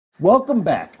Welcome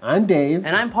back. I'm Dave.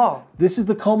 And I'm Paul. This is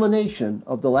the culmination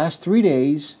of the last 3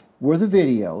 days worth of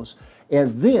videos.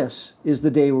 And this is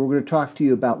the day where we're going to talk to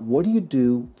you about what do you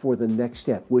do for the next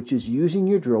step, which is using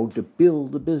your drone to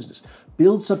build a business.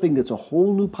 Build something that's a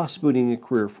whole new possibility in a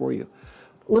career for you.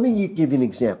 Let me give you an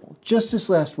example. Just this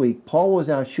last week, Paul was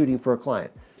out shooting for a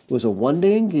client. It was a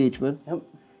one-day engagement. Yep.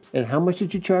 And how much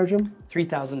did you charge him?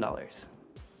 $3,000.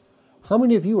 How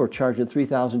many of you are charging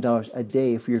 $3,000 a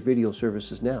day for your video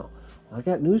services now? Well, I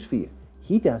got news for you.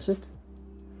 He does it.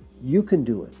 You can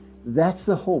do it. That's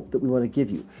the hope that we want to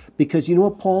give you. Because you know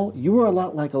what, Paul? You were a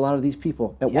lot like a lot of these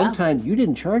people. At one time, you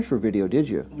didn't charge for video, did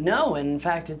you? No, in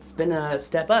fact, it's been a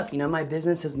step up. You know, my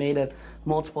business is made of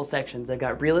multiple sections. I've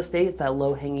got real estate, it's that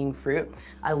low-hanging fruit.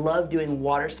 I love doing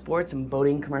water sports and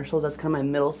boating commercials. That's kind of my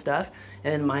middle stuff.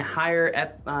 And my higher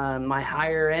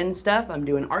end stuff, I'm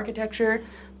doing architecture,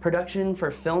 production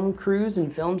for film crews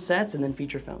and film sets, and then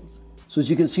feature films. So as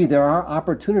you can see, there are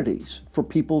opportunities for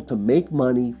people to make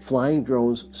money flying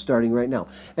drones starting right now.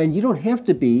 And you don't have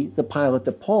to be the pilot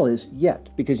that Paul is yet,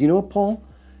 because you know what, Paul?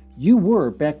 You were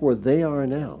back where they are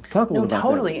now. Talk a little about that. No,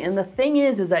 totally. And the thing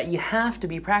is that you have to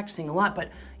be practicing a lot.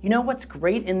 But you know what's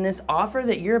great in this offer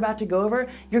that you're about to go over?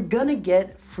 You're gonna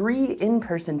get free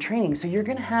in-person training. So you're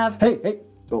gonna have... Hey,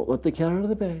 don't let the cat out of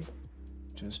the bag.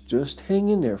 Just hang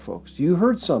in there, folks. You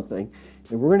heard something.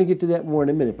 And we're going to get to that more in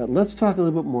a minute, but let's talk a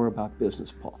little bit more about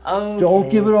business, Paul. Okay. Don't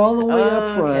give it all the way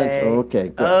up front. Okay,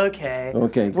 good. Okay,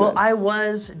 good. Well, I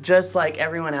was just like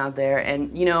everyone out there,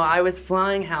 and you know, I was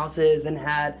flying houses and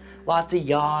had lots of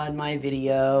yaw in my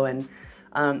video, and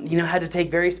you know, had to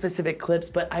take very specific clips,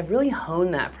 but I've really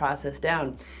honed that process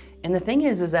down. And the thing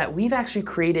is that we've actually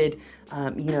created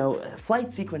you know,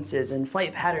 flight sequences and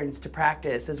flight patterns to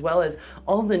practice, as well as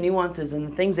all the nuances and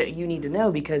the things that you need to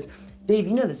know, because Dave,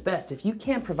 you know this best. If you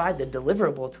can't provide the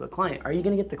deliverable to a client, are you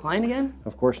going to get the client again?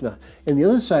 Of course not. And the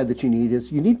other side that you need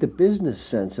is you need the business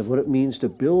sense of what it means to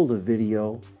build a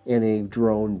video and a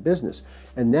drone business.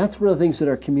 And that's one of the things that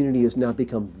our community has now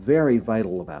become very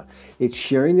vital about. It's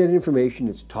sharing that information,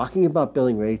 it's talking about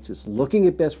billing rates, it's looking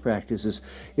at best practices,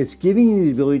 it's giving you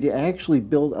the ability to actually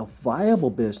build a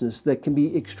viable business that can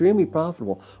be extremely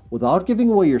profitable without giving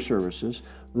away your services,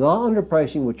 without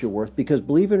underpricing what you're worth, because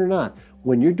believe it or not,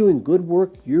 when you're doing good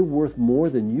work, you're worth more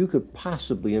than you could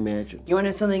possibly imagine. You want to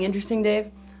know something interesting,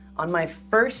 Dave? On my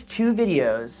first 2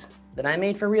 videos that I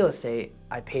made for real estate,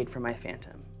 I paid for my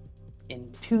Phantom in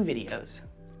 2 videos.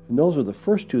 And those are the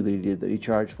first 2 that he did that he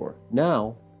charged for.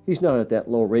 Now, he's not at that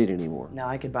low rate anymore. Now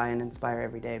I could buy an Inspire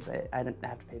every day, but I don't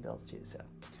have to pay bills too, so.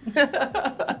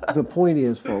 The point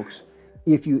is, folks,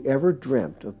 if you ever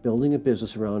dreamt of building a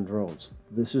business around drones,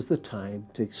 this is the time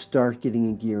to start getting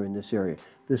in gear in this area.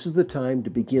 This is the time to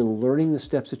begin learning the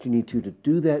steps that you need to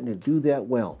do that and to do that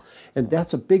well. And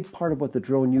that's a big part of what the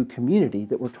Drone U community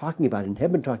that we're talking about and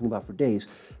have been talking about for days.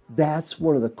 That's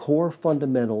one of the core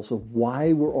fundamentals of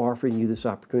why we're offering you this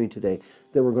opportunity today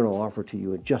that we're going to offer to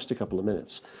you in just a couple of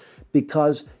minutes.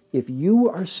 Because if you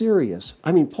are serious,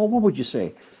 I mean, Paul, what would you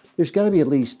say? There's got to be at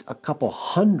least a couple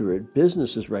hundred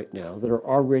businesses right now that are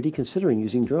already considering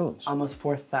using drones. Almost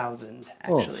 4,000,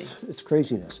 actually. Oh, it's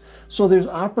craziness. So there's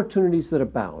opportunities that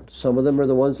abound. Some of them are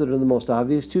the ones that are the most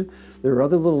obvious to. There are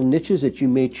other little niches that you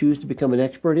may choose to become an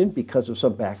expert in because of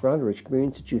some background or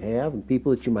experience that you have and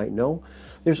people that you might know.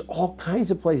 There's all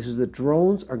kinds of places that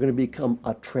drones are going to become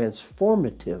a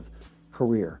transformative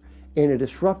career and a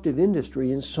disruptive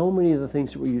industry in so many of the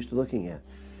things that we're used to looking at.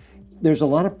 There's a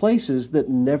lot of places that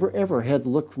never ever had the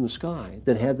look from the sky,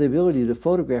 that had the ability to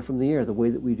photograph from the air the way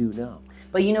that we do now.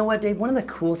 But you know what, Dave? One of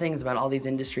the cool things about all these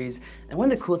industries, and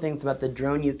one of the cool things about the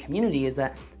Drone U community, is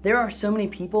that there are so many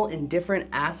people in different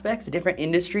aspects, different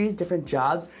industries, different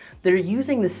jobs, that are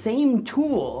using the same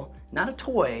tool, not a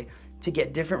toy, to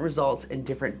get different results and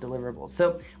different deliverables.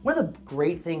 So one of the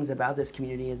great things about this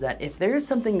community is that if there's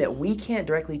something that we can't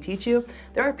directly teach you,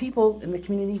 there are people in the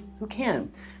community who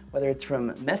can. Whether it's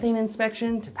from methane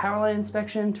inspection, to power line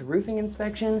inspection, to roofing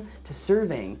inspection, to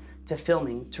surveying, to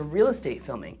filming, to real estate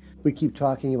filming. We keep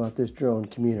talking about this drone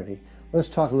community. Let's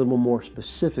talk a little more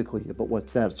specifically about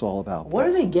what that's all about. What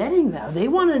are they getting though? They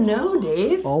want to know,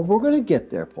 Dave. Oh, we're going to get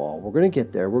there, Paul. We're going to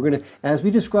get there. We're going to, as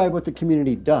we describe what the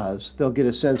community does, they'll get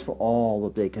a sense for all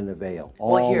that they can avail,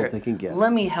 all that they can get.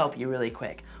 Let me help you really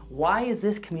quick. Why is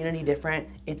this community different?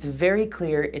 It's very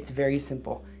clear, it's very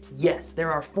simple. Yes, there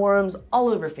are forums all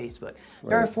over Facebook.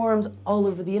 There are forums all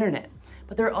over the internet.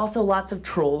 But there are also lots of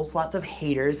trolls, lots of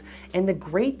haters. And the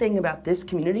great thing about this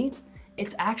community,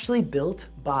 it's actually built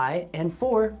by and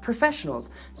for professionals.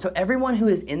 So everyone who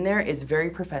is in there is very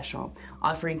professional,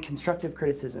 offering constructive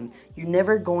criticism. You're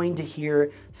never going to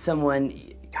hear someone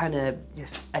kind of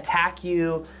just attack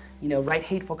you, write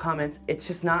hateful comments. It's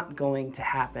just not going to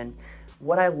happen.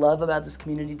 What I love about this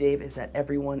community, Dave, is that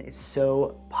everyone is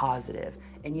so positive.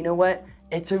 And you know what?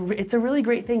 It's a really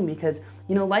great thing because,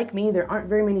 like me, there aren't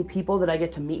very many people that I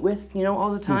get to meet with,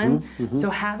 all the time. So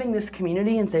having this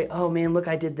community and say, oh man, look,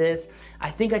 I did this. I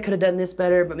think I could have done this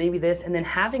better, but maybe this. And then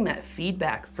having that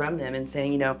feedback from them and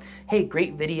saying, hey,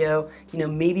 great video.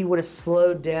 Maybe would have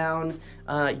slowed down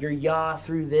your yaw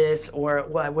through this, or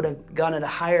well, I would have gone at a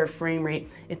higher frame rate.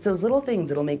 It's those little things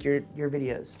that'll make your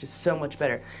videos just so much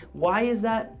better. Why is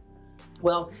that?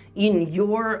 Well, in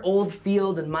your old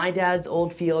field and my dad's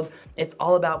old field, it's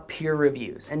all about peer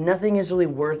reviews, and nothing is really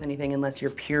worth anything unless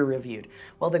you're peer reviewed.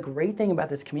 Well, the great thing about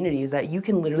this community is that you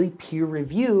can literally peer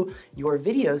review your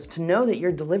videos to know that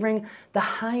you're delivering the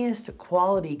highest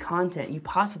quality content you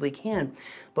possibly can.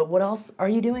 But what else are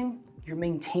you doing? You're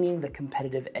maintaining the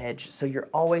competitive edge, so you're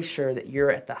always sure that you're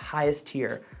at the highest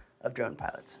tier of drone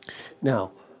pilots.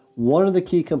 Now, one of the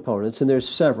key components, and there's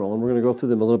several, and we're going to go through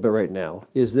them a little bit right now,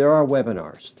 is there are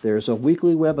webinars. There's a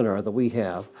weekly webinar that we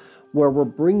have where we're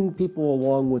bringing people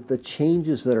along with the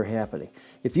changes that are happening.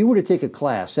 If you were to take a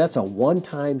class, that's a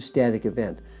one-time static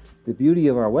event. The beauty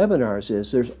of our webinars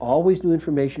is there's always new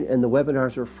information, and the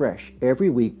webinars are fresh every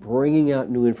week, bringing out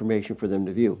new information for them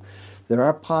to view. There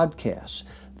are podcasts.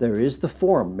 There is the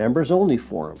forum, members-only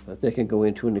forum, that they can go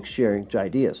into and exchange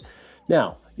ideas.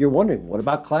 Now, you're wondering, what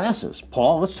about classes?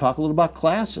 Paul, let's talk a little about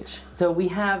classes. So we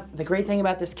have, the great thing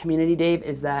about this community, Dave,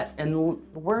 is that, and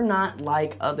we're not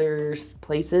like other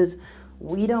places,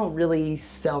 we don't really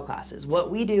sell classes. What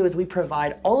we do is we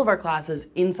provide all of our classes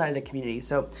inside of the community.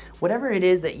 So whatever it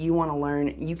is that you want to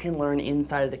learn, you can learn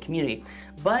inside of the community.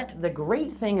 But the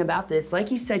great thing about this,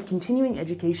 like you said, continuing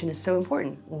education is so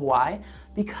important. Why?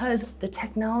 Because the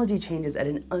technology changes at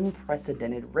an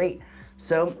unprecedented rate.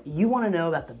 So you want to know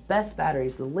about the best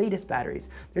batteries, the latest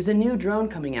batteries. There's a new drone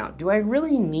coming out. Do I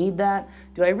really need that?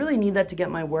 Do I really need that to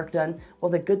get my work done? Well,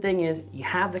 the good thing is you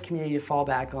have the community to fall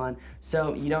back on,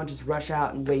 so you don't just rush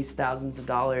out and waste thousands of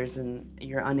dollars and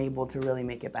you're unable to really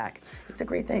make it back. It's a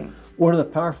great thing. One of the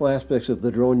powerful aspects of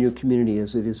the Drone U community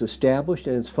is it is established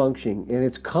and it's functioning, and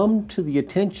it's come to the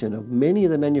attention of many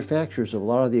of the manufacturers of a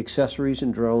lot of the accessories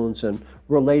and drones and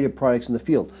related products in the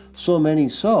field. So many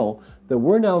so that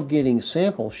we're now getting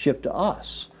samples shipped to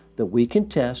us that we can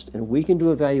test and we can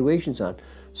do evaluations on.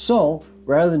 So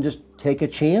rather than just take a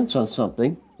chance on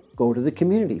something, go to the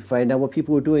community, find out what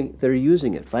people are doing that are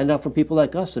using it, find out from people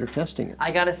like us that are testing it.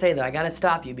 I gotta say though, I gotta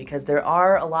stop you because there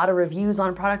are a lot of reviews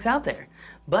on products out there,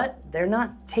 but they're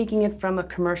not taking it from a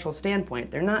commercial standpoint.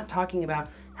 They're not talking about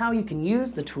how you can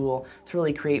use the tool to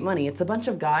really create money. It's a bunch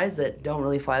of guys that don't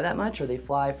really fly that much, or they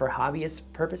fly for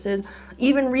hobbyist purposes.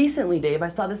 Even recently, Dave, I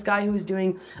saw this guy who was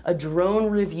doing a drone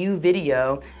review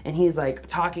video, and he's like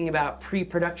talking about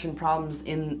pre-production problems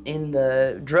in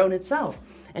the drone itself.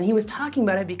 And he was talking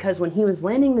about it because when he was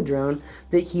landing the drone,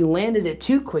 that he landed it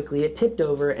too quickly, it tipped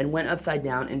over and went upside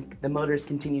down, and the motors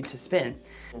continued to spin.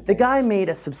 The guy made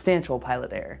a substantial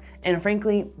pilot error, and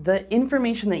frankly, the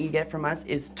information that you get from us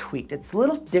is tweaked. It's a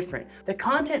little different. The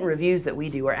content reviews that we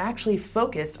do are actually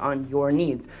focused on your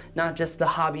needs, not just the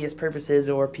hobbyist purposes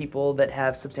or people that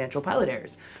have substantial pilot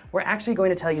errors. We're actually going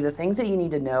to tell you the things that you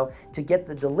need to know to get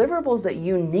the deliverables that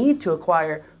you need to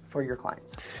acquire for your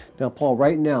clients. Now, Paul,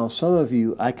 right now, some of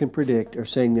you, I can predict, are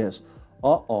saying this,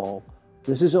 uh-oh,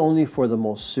 this is only for the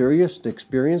most serious and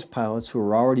experienced pilots who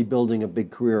are already building a big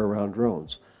career around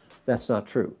drones. That's not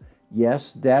true.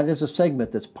 Yes, that is a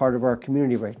segment that's part of our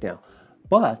community right now.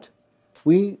 But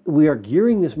we are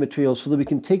gearing this material so that we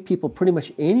can take people pretty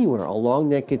much anywhere along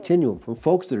that continuum, from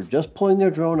folks that are just pulling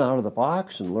their drone out of the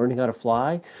box and learning how to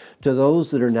fly, to those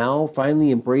that are now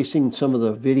finally embracing some of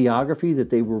the videography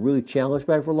that they were really challenged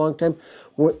by for a long time.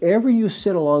 Wherever you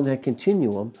sit along that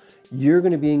continuum, you're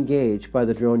going to be engaged by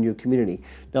the Drone U community.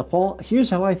 Now, Paul, here's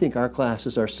how I think our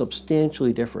classes are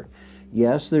substantially different.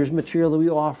 Yes, there's material that we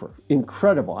offer.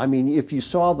 Incredible. I mean, if you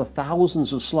saw the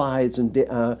thousands of slides and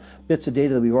bits of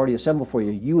data that we've already assembled for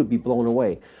you, you would be blown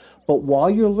away. But while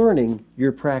you're learning,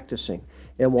 you're practicing.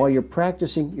 And while you're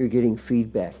practicing, you're getting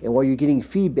feedback. And while you're getting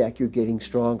feedback, you're getting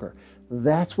stronger.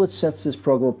 That's what sets this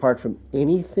program apart from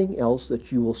anything else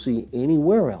that you will see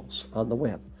anywhere else on the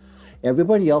web.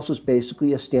 Everybody else is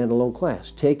basically a standalone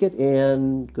class. Take it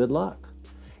and good luck.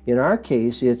 In our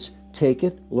case, it's take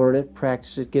it, learn it,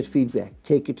 practice it, get feedback,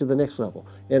 take it to the next level,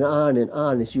 and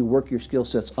on as you work your skill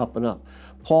sets up and up.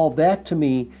 Paul, that to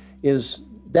me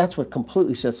that's what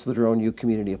completely sets the Drone U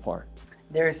community apart.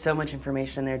 There is so much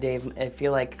information there, Dave. I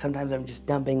feel like sometimes I'm just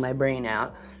dumping my brain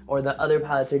out, or the other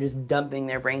pilots are just dumping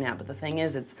their brain out. But the thing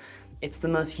is, it's the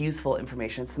most useful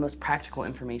information, it's the most practical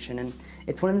information, and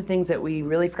it's one of the things that we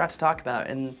really forgot to talk about.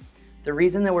 And the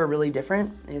reason that we're really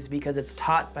different is because it's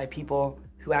taught by people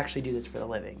who actually do this for a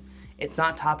living. It's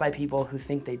not taught by people who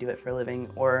think they do it for a living,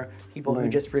 or people who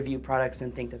just review products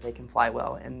and think that they can fly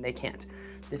well and they can't.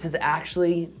 This is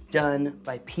actually done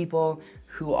by people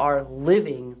who are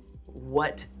living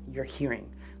what you're hearing.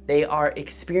 They are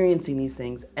experiencing these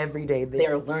things every day. They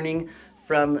are learning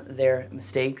from their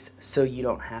mistakes so you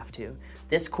don't have to.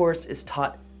 This course is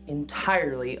taught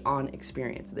entirely on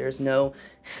experience. There's no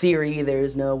theory,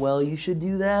 there's no, well, you should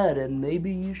do that and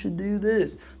maybe you should do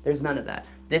this. There's none of that.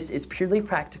 This is purely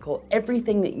practical,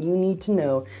 everything that you need to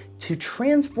know to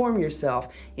transform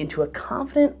yourself into a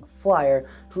confident flyer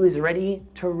who is ready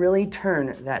to really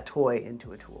turn that toy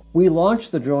into a tool. We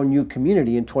launched the Drone U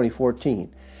community in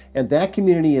 2014, and that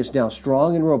community is now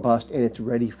strong and robust, and it's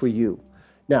ready for you.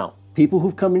 Now, people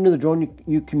who've come into the Drone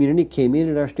U community came in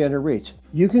at our standard rates.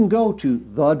 You can go to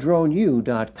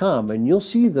thedroneu.com and you'll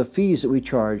see the fees that we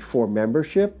charge for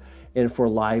membership and for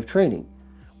live training.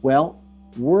 Well,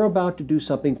 we're about to do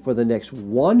something for the next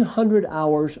 100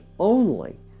 hours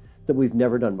only that we've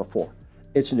never done before.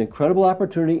 It's an incredible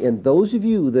opportunity, and those of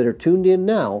you that are tuned in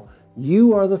now,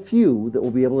 you are the few that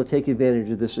will be able to take advantage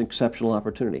of this exceptional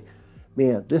opportunity.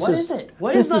 Man, this What is it?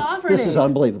 What is the offer This is date?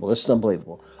 unbelievable. This is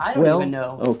unbelievable. I don't even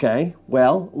know. Okay,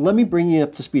 well, let me bring you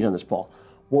up to speed on this, Paul.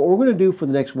 What we're going to do for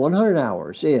the next 100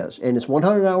 hours is, and it's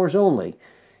 100 hours only,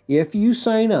 if you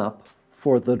sign up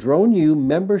for the Drone U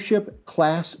membership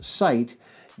class site,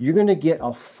 you're going to get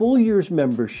a full year's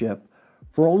membership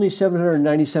for only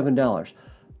 $797.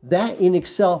 That in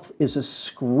itself is a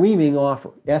screaming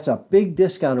offer. That's a big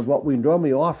discount of what we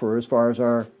normally offer as far as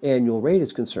our annual rate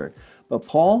is concerned. But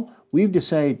Paul, we've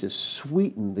decided to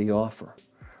sweeten the offer.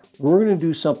 We're going to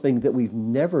do something that we've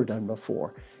never done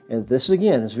before. And this,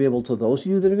 again, is available to those of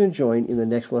you that are going to join in the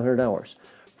next 100 hours.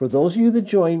 For those of you that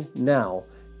join now,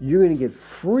 you're going to get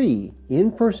free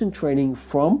in-person training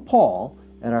from Paul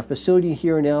at our facility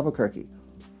here in Albuquerque.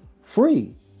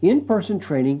 Free in-person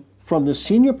training from the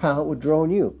senior pilot with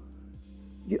Drone U.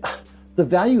 The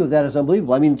value of that is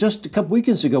unbelievable. I mean, just a couple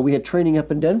weekends ago, we had training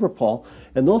up in Denver, Paul,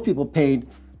 and those people paid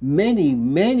many,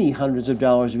 many hundreds of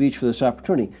dollars of each for this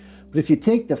opportunity. But if you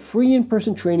take the free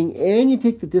in-person training and you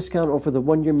take the discount over the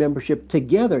one-year membership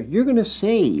together, you're going to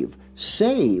save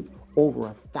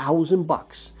over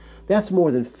 $1,000. That's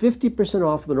more than 50%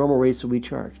 off the normal rates that we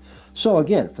charge. So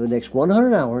again, for the next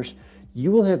 100 hours,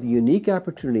 you will have the unique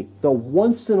opportunity, the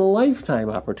once-in-a-lifetime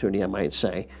opportunity, I might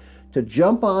say, to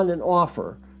jump on an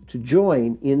offer to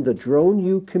join in the Drone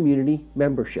U community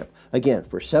membership. Again,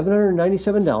 for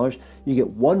 $797, you get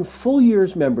one full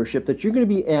year's membership that you're going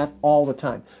to be at all the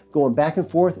time, going back and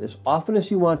forth as often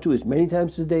as you want to, as many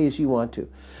times a day as you want to.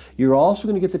 You're also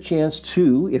going to get the chance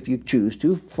to, if you choose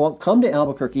to, come to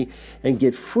Albuquerque and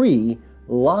get free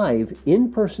live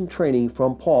in-person training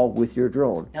from Paul with your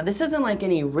drone. Now this isn't like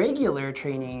any regular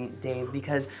training, Dave,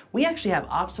 because we actually have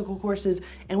obstacle courses,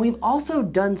 and we've also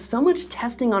done so much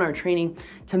testing on our training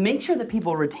to make sure that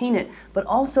people retain it, but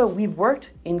also we've worked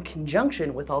in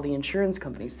conjunction with all the insurance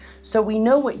companies. So we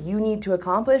know what you need to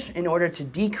accomplish in order to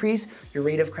decrease your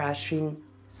rate of crashing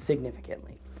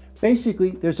significantly.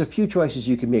 Basically, there's a few choices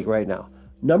you can make right now.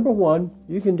 Number one,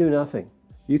 you can do nothing.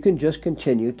 You can just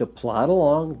continue to plod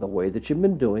along the way that you've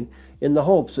been doing in the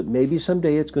hopes that maybe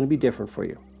someday it's going to be different for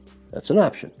you. That's an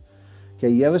option. Okay,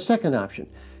 you have a second option.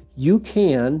 You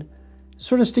can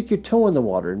sort of stick your toe in the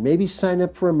water and maybe sign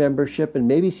up for a membership and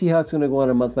maybe see how it's going to go on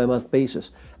a month-by-month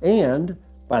basis. And,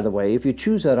 by the way, if you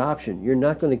choose that option, you're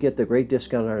not going to get the great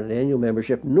discount on an annual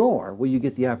membership, nor will you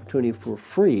get the opportunity for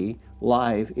free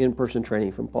live in-person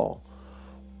training from Paul.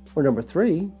 Or number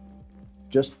three,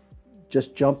 just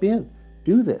jump in.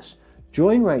 Do this.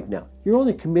 Join right now. You're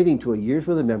only committing to a year's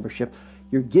worth of membership.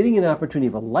 You're getting an opportunity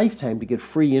of a lifetime to get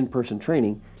free in-person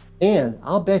training. And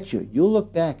I'll bet you'll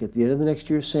look back at the end of the next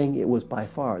year saying it was by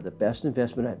far the best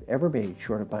investment I've ever made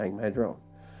short of buying my drone.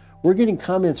 We're getting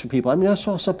comments from people. I mean, I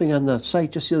saw something on the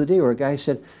site just the other day where a guy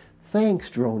said,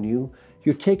 "Thanks, Drone U.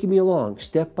 You're taking me along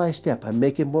step by step. I'm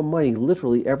making more money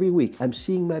literally every week. I'm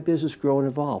seeing my business grow and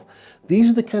evolve." These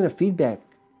are the kind of feedback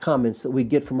comments that we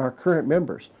get from our current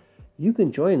members. You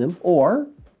can join them, or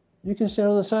you can stand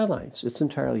on the sidelines. It's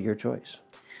entirely your choice.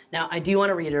 Now, I do want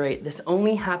to reiterate, this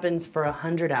only happens for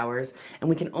 100 hours, and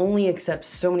we can only accept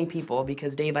so many people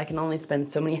because, Dave, I can only spend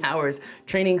so many hours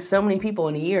training so many people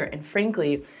in a year. And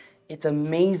frankly, it's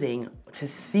amazing to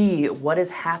see what has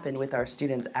happened with our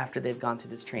students after they've gone through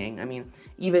this training. I mean,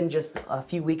 even just a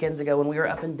few weekends ago when we were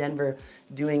up in Denver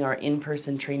doing our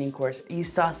in-person training course, you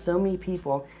saw so many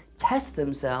people test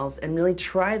themselves and really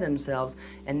try themselves,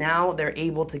 and now they're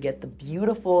able to get the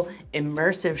beautiful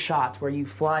immersive shots where you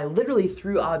fly literally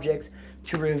through objects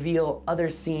to reveal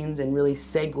other scenes and really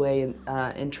segue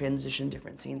and transition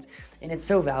different scenes. And it's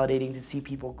so validating to see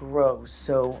people grow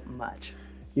so much.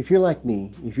 If you're like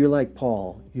me, if you're like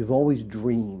Paul, you've always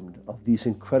dreamed of these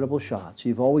incredible shots.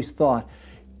 You've always thought,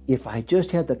 if I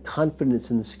just had the confidence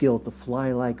and the skill to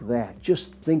fly like that,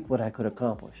 just think what I could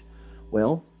accomplish.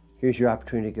 Well, here's your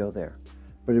opportunity to go there.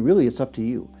 But it's up to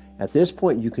you. At this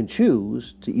point, you can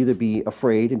choose to either be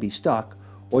afraid and be stuck,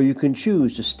 or you can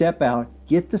choose to step out,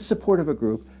 get the support of a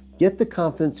group, get the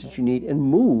confidence that you need, and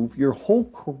move your whole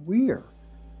career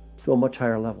to a much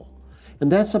higher level.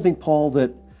 And that's something, Paul,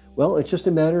 that, well, it's just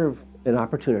a matter of an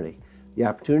opportunity. The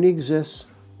opportunity exists.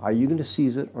 Are you going to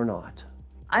seize it or not?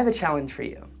 I have a challenge for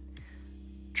you.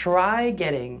 Try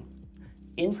getting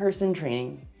in-person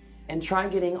training and try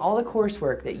getting all the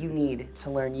coursework that you need to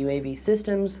learn UAV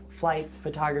systems, flights,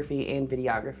 photography, and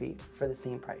videography for the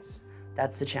same price.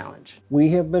 That's the challenge. We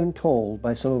have been told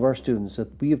by some of our students that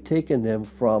we have taken them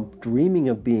from dreaming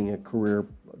of being a career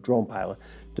drone pilot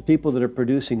to people that are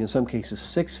producing, in some cases,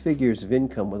 6 figures of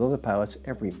income with other pilots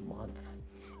every month.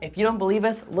 If you don't believe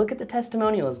us, look at the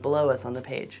testimonials below us on the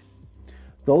page.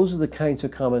 Those are the kinds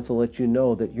of comments that let you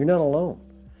know that you're not alone.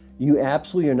 You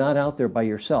absolutely are not out there by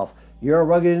yourself. You're a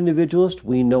rugged individualist,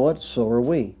 we know it, so are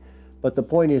we. But the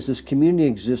point is, this community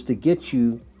exists to get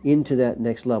you into that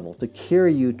next level, to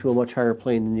carry you to a much higher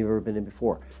plane than you've ever been in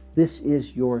before. This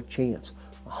is your chance.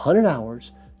 100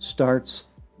 hours starts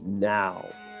now.